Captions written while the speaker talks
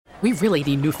We really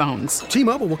need new phones.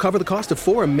 T-Mobile will cover the cost of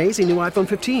 4 amazing new iPhone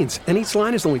 15s, and each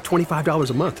line is only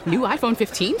 $25 a month. New iPhone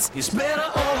 15s? It's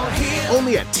better over here.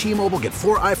 Only at T-Mobile, get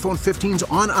 4 iPhone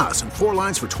 15s on us and 4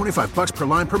 lines for $25 per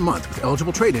line per month with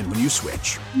eligible trade-in when you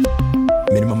switch.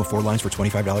 Minimum of 4 lines for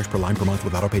 $25 per line per month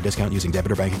with autopay discount using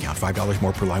debit or bank account. $5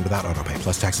 more per line without autopay,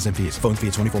 plus taxes and fees. Phone fee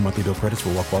at 24 monthly bill credits for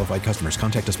well-qualified customers.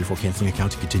 Contact us before canceling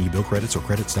account to continue bill credits or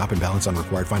credit stop and balance on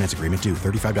required finance agreement due.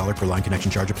 $35 per line connection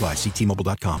charge applies. See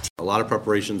T-Mobile.com. A lot of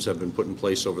preparations have been put in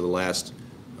place over the last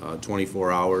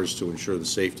 24 hours to ensure the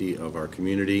safety of our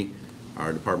community.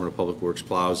 Our Department of Public Works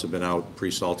plows have been out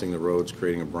pre-salting the roads,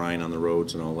 creating a brine on the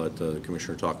roads, and I'll let the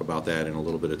Commissioner talk about that in a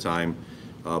little bit of time.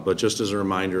 But just as a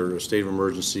reminder, a state of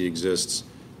emergency exists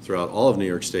throughout all of New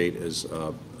York State, as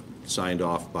signed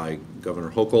off by Governor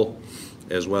Hochul,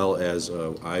 as well as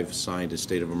I've signed a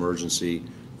state of emergency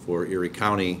for Erie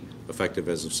County, effective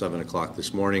as of 7 o'clock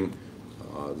this morning.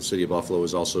 The City of Buffalo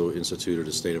has also instituted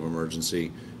a state of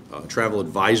emergency. Travel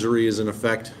advisory is in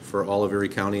effect for all of Erie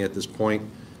County at this point,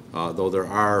 though there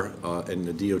are, and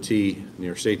the DOT, New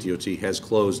York State DOT, has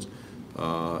closed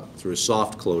through a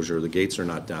soft closure. The gates are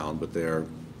not down, but they are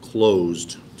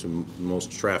closed to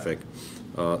most traffic,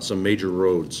 some major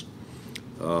roads.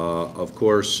 Of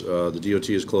course, the DOT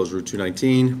has closed Route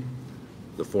 219,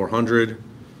 the 400,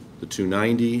 the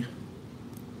 290,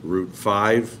 Route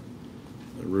 5,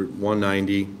 Route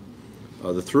 190.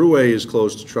 The Thruway is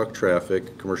closed to truck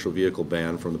traffic, commercial vehicle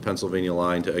ban from the Pennsylvania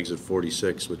line to exit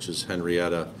 46, which is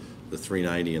Henrietta, the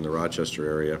 390 in the Rochester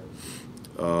area.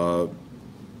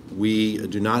 We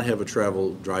do not have a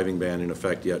travel driving ban in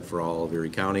effect yet for all of Erie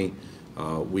County.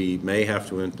 We may have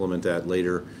to implement that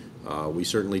later. We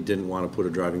certainly didn't want to put a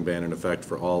driving ban in effect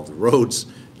for all of the roads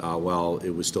while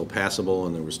it was still passable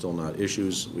and there were still not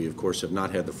issues. We, of course, have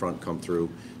not had the front come through.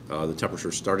 The temperature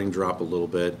is starting to drop a little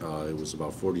bit. It was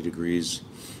about 40 degrees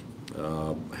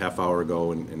half hour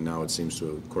ago, and now it seems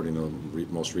to, according to the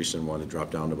most recent one, it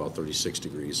dropped down to about 36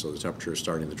 degrees. So the temperature is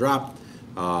starting to drop.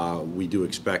 We do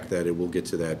expect that it will get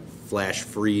to that flash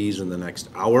freeze in the next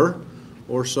hour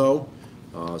or so.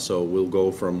 So we'll go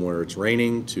from where it's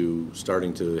raining to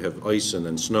starting to have ice and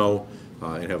then snow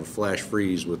and have a flash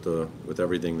freeze with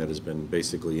everything that has been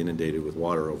basically inundated with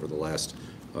water over the last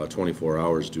 24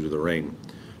 hours due to the rain.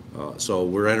 So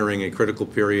we're entering a critical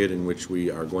period in which we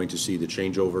are going to see the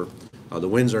changeover. The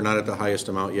winds are not at the highest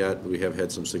amount yet. We have had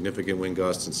some significant wind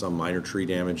gusts and some minor tree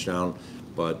damage down,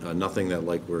 but nothing that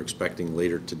like we're expecting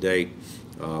later today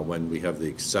when we have the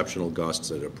exceptional gusts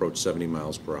that approach 70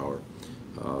 miles per hour.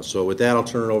 So with that, I'll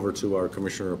turn it over to our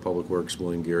Commissioner of Public Works,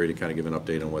 William Geary, to kind of give an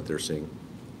update on what they're seeing.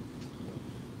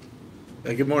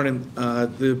 Good morning.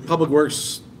 The Public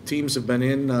Works teams have been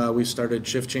in. We started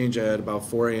shift change at about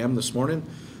 4 a.m. this morning.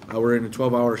 We're in a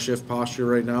 12-hour shift posture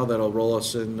right now that'll roll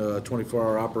us in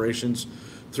 24-hour operations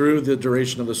through the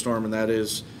duration of the storm, and that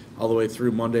is all the way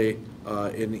through Monday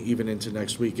and even into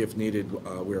next week if needed.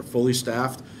 We are fully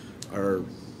staffed. Our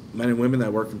men and women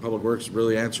that work in Public Works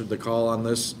really answered the call on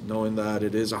this, knowing that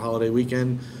it is a holiday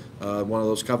weekend, one of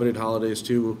those coveted holidays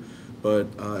too. But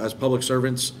as public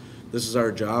servants, this is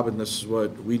our job, and this is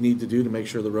what we need to do to make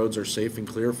sure the roads are safe and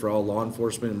clear for all law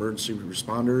enforcement, emergency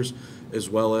responders, as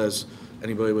well as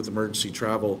anybody with emergency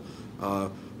travel.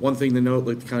 One thing to note,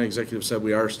 like the county executive said,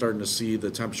 we are starting to see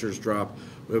the temperatures drop.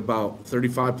 We have about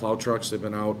 35 plow trucks that have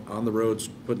been out on the roads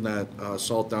putting that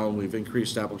salt down. We've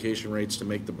increased application rates to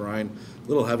make the brine a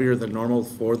little heavier than normal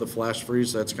for the flash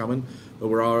freeze that's coming. But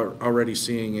we're already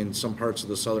seeing in some parts of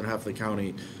the southern half of the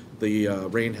county, the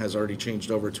rain has already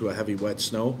changed over to a heavy wet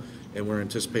snow, and we're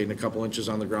anticipating a couple inches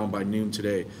on the ground by noon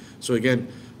today. So again,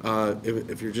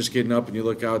 if you're just getting up and you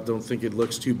look out, don't think it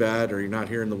looks too bad or you're not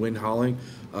hearing the wind howling.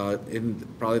 In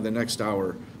probably the next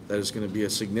hour, that is going to be a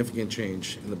significant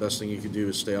change, and the best thing you can do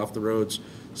is stay off the roads,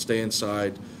 stay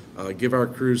inside, give our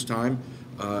crews time.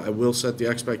 I will set the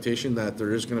expectation that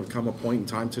there is going to come a point in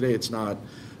time today, it's not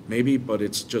maybe, but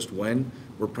it's just when,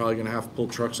 we're probably going to have to pull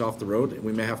trucks off the road, and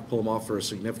we may have to pull them off for a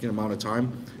significant amount of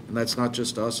time. And that's not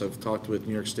just us. I've talked with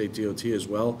New York State DOT as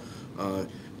well.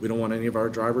 We don't want any of our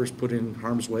drivers put in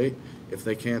harm's way if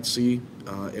they can't see,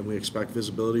 and we expect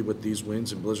visibility with these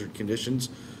winds and blizzard conditions.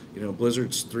 You know,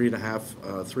 blizzard's 3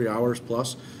 hours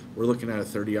plus. We're looking at a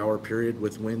 30-hour period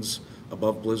with winds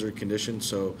above blizzard conditions,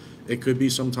 so it could be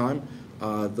some time.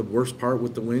 The worst part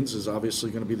with the winds is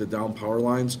obviously going to be the down power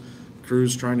lines.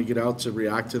 Crews trying to get out to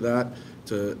react to that,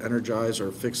 to energize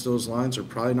or fix those lines, are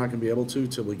probably not going to be able to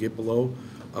till we get below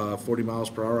 40 miles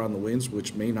per hour on the winds,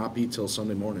 which may not be till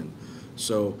Sunday morning.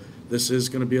 So this is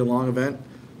going to be a long event.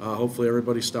 Hopefully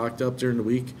everybody's stocked up during the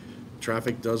week.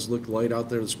 Traffic does look light out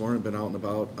there this morning, been out and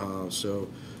about. So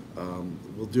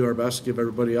We'll do our best to give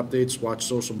everybody updates, watch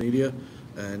social media,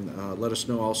 and let us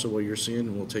know also what you're seeing,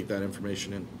 and we'll take that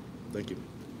information in. Thank you.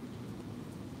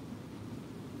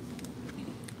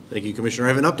 Thank you, Commissioner.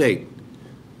 I have an update.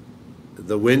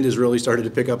 The wind has really started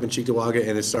to pick up in Cheektowaga,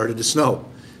 and it started to snow.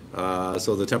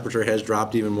 So the temperature has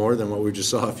dropped even more than what we just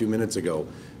saw a few minutes ago.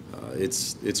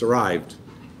 It's arrived.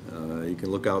 You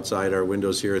can look outside our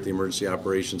windows here at the Emergency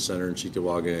Operations Center in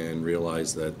Cheektowaga and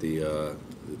realize that the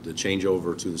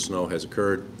changeover to the snow has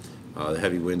occurred. The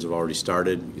heavy winds have already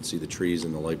started. You can see the trees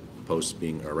and the light posts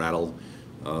being rattled.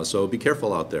 So be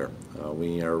careful out there.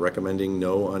 We are recommending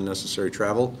no unnecessary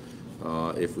travel.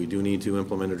 If we do need to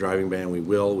implement a driving ban, we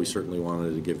will. We certainly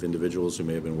wanted to give individuals who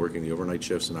may have been working the overnight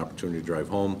shifts an opportunity to drive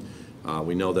home.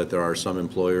 We know that there are some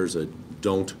employers that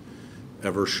don't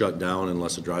ever shut down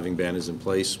unless a driving ban is in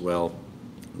place. Well,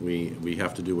 we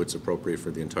have to do what's appropriate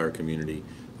for the entire community.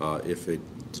 If it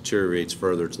deteriorates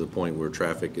further to the point where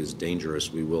traffic is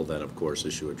dangerous, we will then, of course,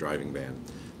 issue a driving ban.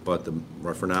 But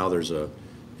for now, there's a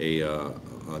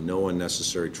no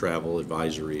unnecessary travel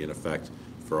advisory in effect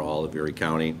for all of Erie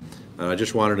County. I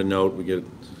just wanted to note, we get,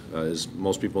 as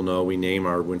most people know, we name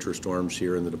our winter storms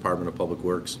here in the Department of Public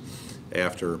Works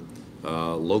after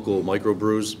local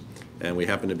microbrews, and we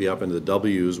happen to be up into the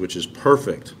W's, which is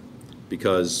perfect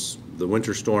because the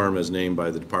winter storm, as named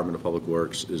by the Department of Public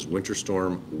Works, is Winter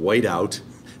Storm Whiteout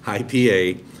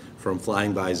IPA from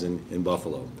Flying Bison in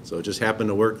Buffalo. So it just happened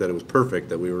to work that it was perfect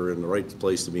that we were in the right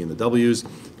place to be in the W's,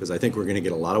 because I think we're going to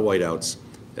get a lot of whiteouts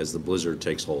as the blizzard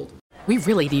takes hold. We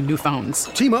really need new phones.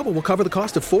 T-Mobile will cover the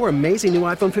cost of 4 amazing new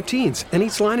iPhone 15s, and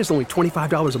each line is only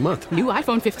 $25 a month. New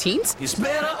iPhone 15s? It's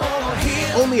better over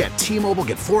here. Only at T-Mobile,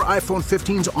 get 4 iPhone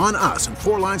 15s on us and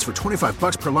 4 lines for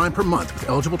 $25 per line per month with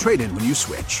eligible trade-in when you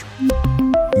switch.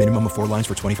 Minimum of 4 lines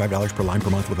for $25 per line per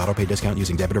month with autopay discount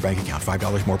using debit or bank account.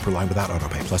 $5 more per line without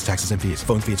autopay, plus taxes and fees.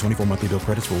 Phone fee at 24 monthly bill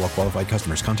credits for well-qualified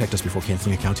customers. Contact us before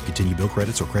canceling account to continue bill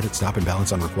credits or credit stop and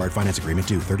balance on required finance agreement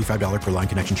due. $35 per line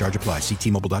connection charge applies. See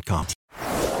T-Mobile.com.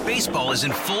 Baseball is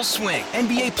in full swing.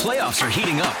 NBA playoffs are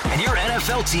heating up, and your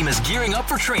NFL team is gearing up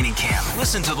for training camp.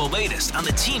 Listen to the latest on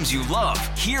the teams you love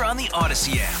here on the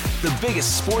Odyssey app. The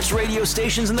biggest sports radio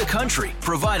stations in the country,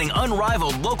 providing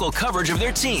unrivaled local coverage of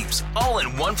their teams, all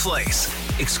in one place.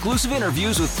 Exclusive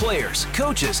interviews with players,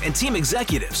 coaches, and team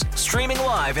executives, streaming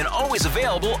live and always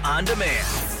available on demand.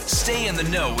 Stay in the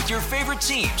know with your favorite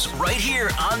teams right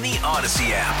here on the Odyssey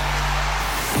app.